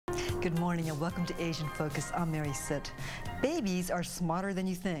Good morning and welcome to Asian Focus. I'm Mary Sitt. Babies are smarter than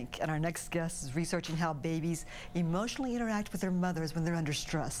you think, and our next guest is researching how babies emotionally interact with their mothers when they're under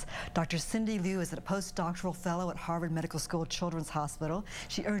stress. Dr. Cindy Liu is a postdoctoral fellow at Harvard Medical School Children's Hospital.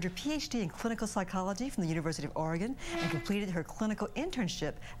 She earned her PhD in clinical psychology from the University of Oregon and completed her clinical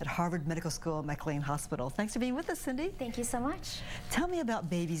internship at Harvard Medical School McLean Hospital. Thanks for being with us, Cindy. Thank you so much. Tell me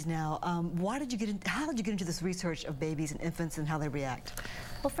about babies now. How did you get into this research of babies and infants and how they react?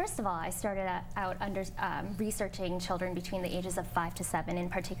 Well, first of all, I started out researching children between the ages of 5 to 7, in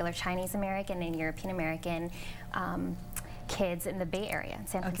particular Chinese American and European American kids in the Bay Area,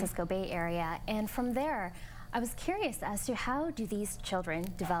 San Francisco Bay Area. And from there, I was curious as to how do these children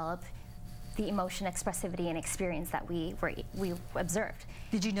develop the emotion, expressivity, and experience that we observed.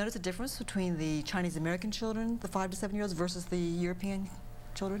 Did you notice a difference between the Chinese American children, the 5 to 7-year-olds, versus the European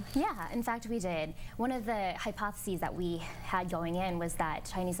children? Yeah, in fact we did. One of the hypotheses that we had going in was that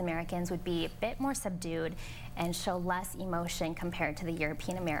Chinese Americans would be a bit more subdued and show less emotion compared to the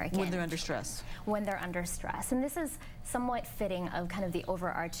European American. When they're under stress. When they're under stress. And this is somewhat fitting of kind of the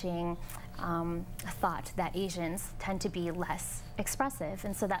overarching thought that Asians tend to be less expressive,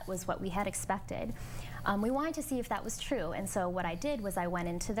 and so that was what we had expected. We wanted to see if that was true, and so what I did was I went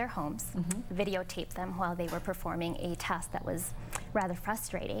into their homes, videotaped them while they were performing a task that was rather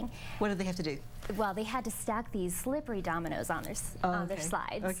frustrating. What did they have to do? Well, they had to stack these slippery dominoes on their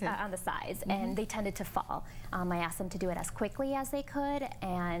slides, on the sides, and they tended to fall. I asked them to do it as quickly as they could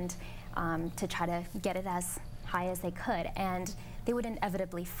and to try to get it as high as they could, and they would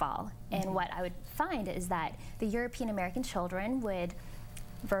inevitably fall. And what I would find is that the European American children would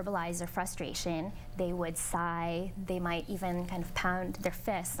verbalize their frustration, they would sigh, they might even kind of pound their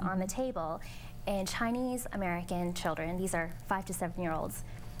fists on the table. And Chinese American children, these are 5 to 7-year-olds,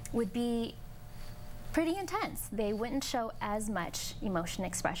 would be pretty intense. They wouldn't show as much emotion,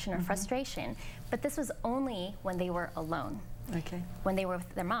 expression, or frustration, but this was only when they were alone. When they were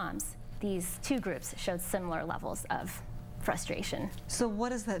with their moms, these two groups showed similar levels of frustration. So what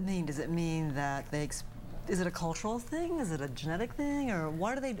does that mean? Does it mean that is it a cultural thing? Is it a genetic thing? Or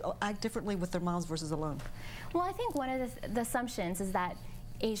why do they act differently with their moms versus alone? Well, I think one of the assumptions is that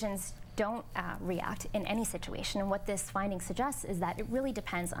Asians don't react in any situation, and what this finding suggests is that it really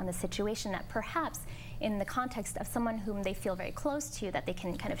depends on the situation, that perhaps in the context of someone whom they feel very close to, that they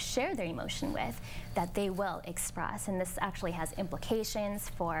can kind of share their emotion with, that they will express. And this actually has implications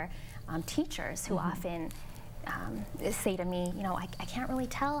for teachers who often say to me, you know, I can't really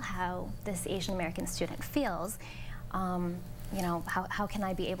tell how this Asian American student feels. You know, how can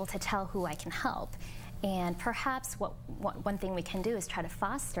I be able to tell who I can help? And perhaps one thing we can do is try to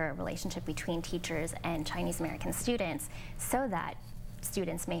foster a relationship between teachers and Chinese American students so that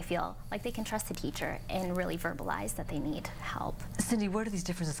students may feel like they can trust the teacher and really verbalize that they need help. Cindy, where do these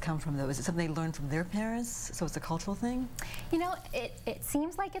differences come from, though? Is it something they learn from their parents, so it's a cultural thing? You know, it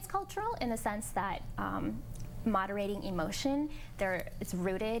seems like it's cultural in the sense that moderating emotion, it's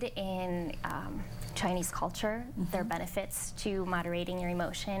rooted in Chinese culture. There are benefits to moderating your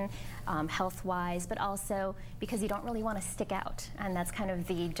emotion, health-wise, but also because you don't really want to stick out, and that's kind of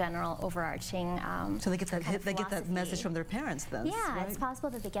the general overarching so they get that message from their parents then. Yeah, right? It's possible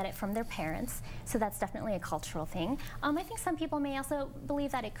that they get it from their parents, so that's definitely a cultural thing. I think some people may also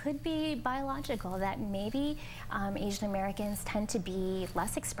believe that it could be biological, that maybe Asian Americans tend to be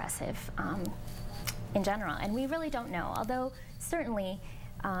less expressive in general, and we really don't know, although certainly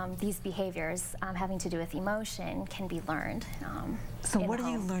these behaviors having to do with emotion can be learned. So what are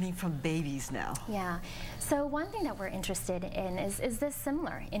you learning from babies now? Yeah, so one thing that we're interested in is this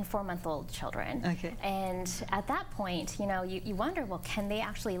similar in 4-month-old children. And at that point, you know, you wonder, well, can they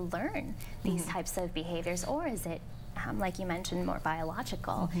actually learn these types of behaviors, or is it like you mentioned, more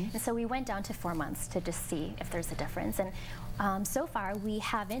biological? And so we went down to 4 months to just see if there's a difference. And so far, we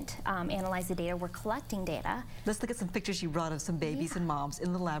haven't analyzed the data. We're collecting data. Let's look at some pictures you brought of some babies and moms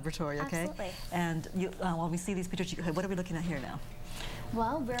in the laboratory, okay? Absolutely. And while we see these pictures, what are we looking at here now?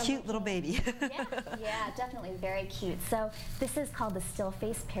 Well, we're cute little baby. yeah, definitely very cute. So this is called the still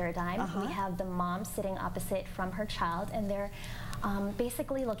face paradigm. We have the mom sitting opposite from her child, and they're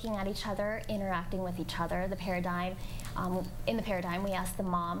basically looking at each other, interacting with each other. The paradigm, in the paradigm, we ask the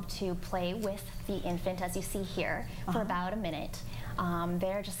mom to play with the infant, as you see here, for about a minute.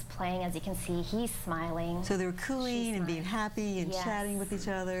 They're just playing, as you can see. He's smiling. So they're cooing and being happy and chatting with each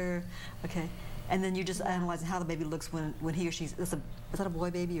other. Okay. And then you're just analyzing how the baby looks when he or she's, is that a boy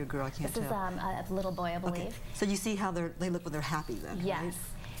baby or a girl? I can't tell. This is a little boy, I believe. Okay. So you see how they look when they're happy then, yes. Right?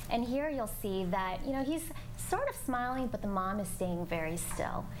 And here you'll see that, you know, he's sort of smiling, but the mom is staying very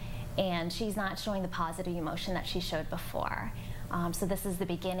still. And she's not showing the positive emotion that she showed before. So this is the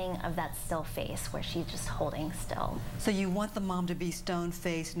beginning of that still face where she's just holding still. So you want the mom to be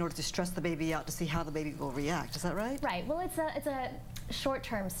stone-faced in order to stress the baby out to see how the baby will react. Is that right? Right. Well, it's a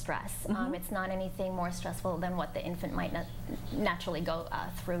short-term stress. It's not anything more stressful than what the infant might naturally go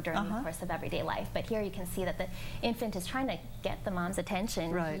through during the course of everyday life. But here you can see that the infant is trying to get the mom's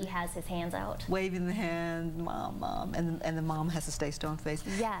attention. Right. He has his hands out, waving the hand, mom, mom, and the mom has to stay stone-faced.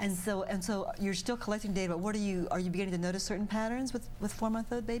 Yes. And so you're still collecting data. But what are you beginning to notice certain patterns with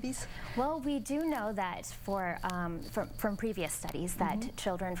 4-month-old babies? Well, we do know that from previous studies that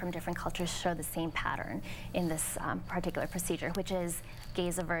children from different cultures show the same pattern in this particular procedure, which is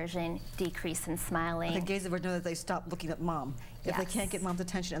gaze aversion, decrease in smiling. The gaze aversion, know that they stop looking at mom. If they can't get mom's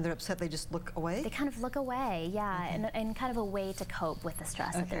attention and they're upset, they just look away? They kind of look away, yeah, and kind of a way to cope with the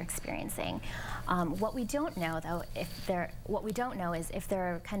stress that they're experiencing. What we don't know, though, is if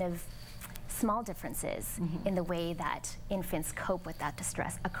there are kind of small differences in the way that infants cope with that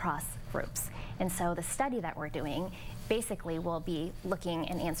distress across groups. And so the study that we're doing basically will be looking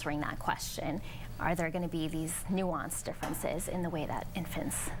and answering that question. Are there going to be these nuanced differences in the way that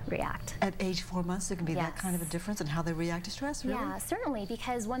infants react? At age 4 months, there can be that kind of a difference in how they react to stress, really? Yeah, certainly,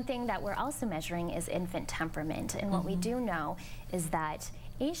 because one thing that we're also measuring is infant temperament. And what we do know is that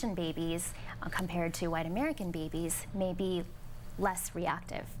Asian babies, compared to white American babies, may be less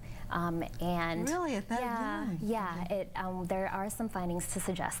reactive. And really, at that young? Yeah, there are some findings to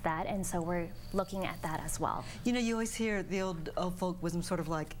suggest that, and so we're looking at that as well. You know, you always hear the old folk wisdom, sort of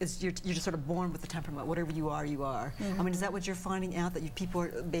like, you're just sort of born with the temperament. Whatever you are, you are. I mean, is that what you're finding out, that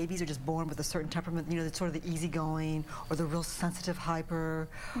babies are just born with a certain temperament? You know, that's sort of the easygoing, or the real sensitive hyper,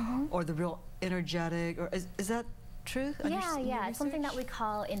 or the real energetic, or is that true? Yeah, it's something that we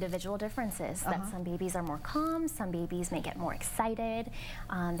call individual differences, that some babies are more calm, some babies may get more excited,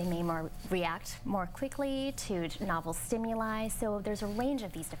 they may react more quickly to novel stimuli, so there's a range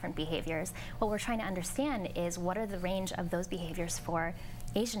of these different behaviors. What we're trying to understand is what are the range of those behaviors for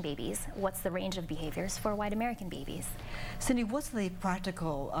Asian babies, what's the range of behaviors for white American babies. Cindy, what's the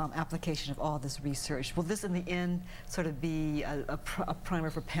practical application of all this research? Will this in the end sort of be a primer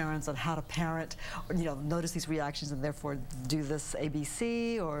for parents on how to parent, or, you know, notice these reactions and therefore do this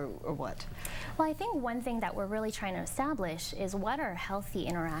ABC, or what? Well, I think one thing that we're really trying to establish is what are healthy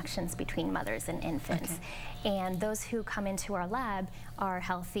interactions between mothers and infants. And those who come into our lab are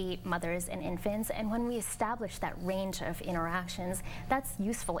healthy mothers and infants, and when we establish that range of interactions, that's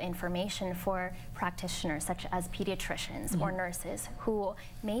useful information for practitioners such as pediatricians or nurses who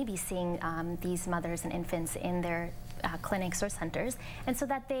may be seeing these mothers and infants in their clinics or centers, and so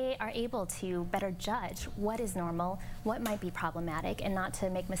that they are able to better judge what is normal, what might be problematic, and not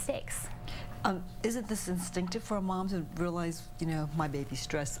to make mistakes. Isn't this instinctive for a mom to realize, you know, my baby's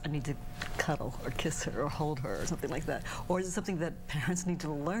stressed, I need to cuddle or kiss her or hold her or something like that? Or is it something that parents need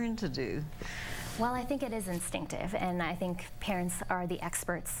to learn to do? Well, I think it is instinctive, and I think parents are the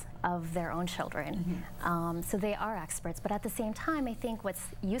experts of their own children. So they are experts, but at the same time, I think what's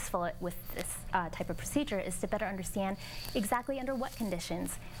useful with this type of procedure is to better understand exactly under what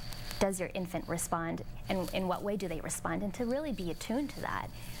conditions does your infant respond, and in what way do they respond, and to really be attuned to that.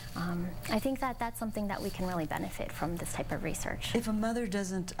 I think that that's something that we can really benefit from this type of research. If a mother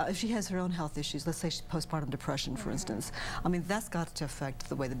doesn't, if she has her own health issues, let's say she's postpartum depression, for instance, I mean, that's got to affect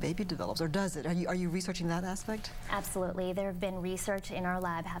the way the baby develops, or does it? Are you researching that aspect? Absolutely. There have been research in our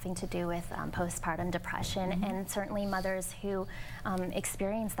lab having to do with postpartum depression, and certainly mothers who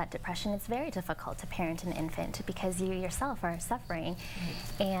experience that depression, it's very difficult to parent an infant because you yourself are suffering,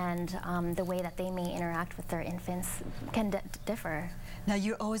 and the way that they may interact with their infants can differ. Now,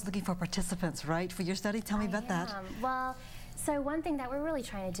 you're always looking for participants, right, for your study? Tell me about that. Well, so one thing that we're really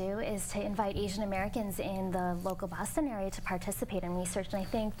trying to do is to invite Asian Americans in the local Boston area to participate in research, and I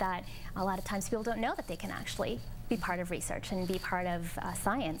think that a lot of times people don't know that they can actually be part of research and be part of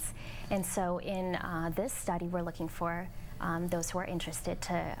science. And so in this study, we're looking for those who are interested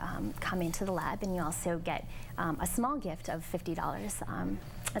to come into the lab, and you also get a small gift of $50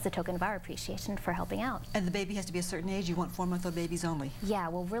 as a token of our appreciation for helping out. And the baby has to be a certain age? You want 4-month-old babies only? Yeah,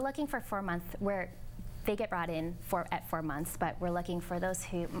 well, we're looking for 4 months, where they get brought in at 4 months, but we're looking for those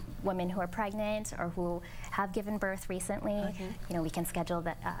women who are pregnant or who have given birth recently. You know, we can schedule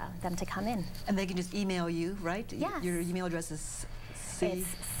them to come in. And they can just email you, right? Yes. Your email address is It's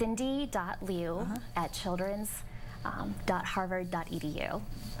cindy.liu at children's.harvard.edu.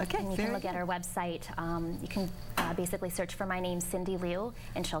 Okay, and you can look at our website. You can basically search for my name, Cindy Liu,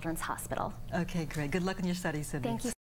 in Children's Hospital. Okay, great. Good luck in your studies, Cindy. Thank you.